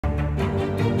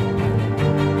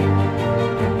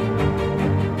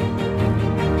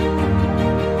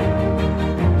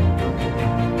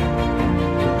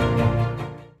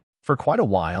For quite a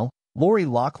while,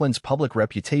 Loughlin's public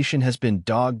reputation has been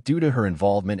dogged due to her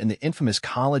involvement in the infamous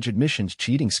college admissions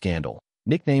cheating scandal,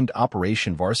 nicknamed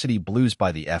Operation Varsity Blues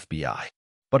by the FBI.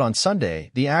 But on Sunday,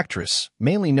 the actress,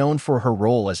 mainly known for her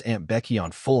role as Aunt Becky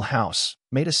on Full House,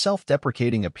 made a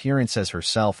self-deprecating appearance as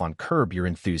herself on Curb Your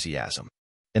Enthusiasm.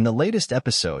 In the latest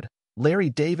episode, Larry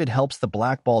David helps the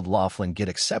blackballed Loughlin get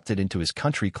accepted into his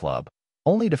country club,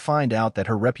 only to find out that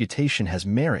her reputation has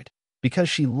merit because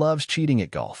she loves cheating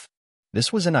at golf.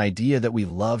 This was an idea that we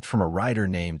loved from a writer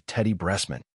named Teddy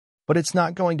Bressman, but it's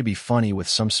not going to be funny with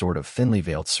some sort of thinly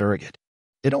veiled surrogate.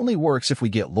 It only works if we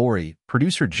get Laurie,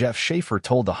 producer Jeff Schaefer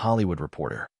told The Hollywood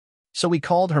Reporter. So we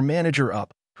called her manager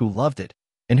up, who loved it,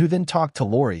 and who then talked to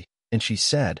Laurie, and she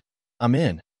said, "I'm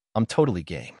in, I'm totally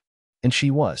game." And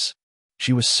she was.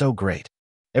 She was so great.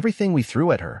 Everything we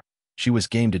threw at her, she was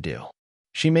game to do.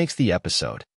 She makes the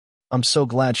episode. I'm so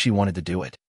glad she wanted to do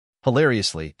it.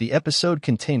 Hilariously, the episode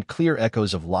contained clear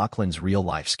echoes of Loughlin's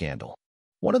real-life scandal.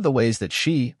 One of the ways that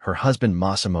she, her husband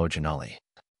Massimo Gianelli,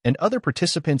 and other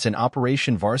participants in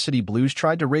Operation Varsity Blues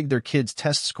tried to rig their kids'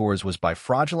 test scores was by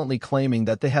fraudulently claiming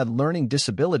that they had learning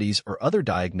disabilities or other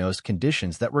diagnosed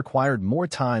conditions that required more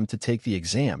time to take the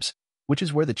exams, which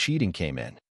is where the cheating came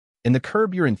in. In the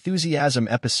Curb Your Enthusiasm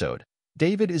episode,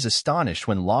 David is astonished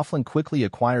when Loughlin quickly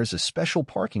acquires a special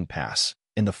parking pass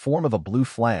in the form of a blue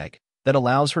flag that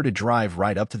allows her to drive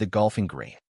right up to the golfing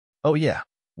green. "Oh yeah,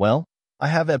 well, I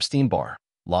have Epstein-Barr,"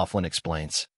 Loughlin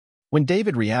explains. When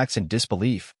David reacts in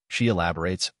disbelief, she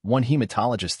elaborates, "One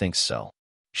hematologist thinks so."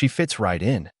 She fits right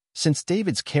in, since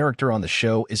David's character on the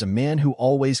show is a man who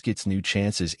always gets new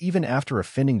chances even after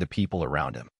offending the people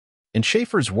around him. In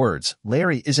Schaefer's words,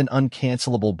 Larry is an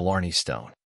uncancelable Blarney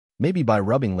Stone. Maybe by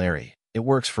rubbing Larry, it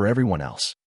works for everyone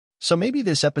else. So maybe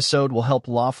this episode will help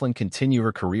Loughlin continue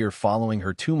her career following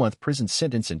her 2-month prison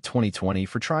sentence in 2020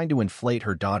 for trying to inflate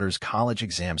her daughter's college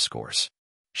exam scores.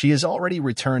 She has already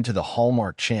returned to the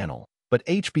Hallmark Channel, but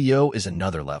HBO is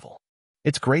another level.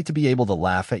 It's great to be able to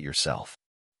laugh at yourself.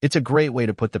 It's a great way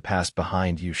to put the past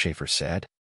behind you, Schaefer said.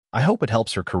 I hope it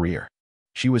helps her career.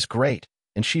 She was great,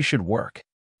 and she should work.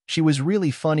 She was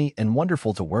really funny and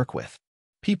wonderful to work with.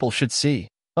 People should see,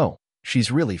 oh,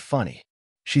 she's really funny.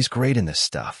 She's great in this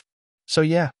stuff. So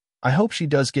yeah, I hope she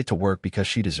does get to work because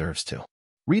she deserves to.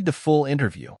 Read the full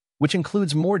interview, which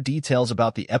includes more details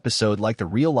about the episode like the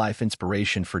real-life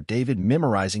inspiration for David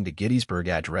memorizing the Gettysburg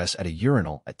Address at a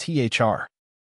urinal at THR.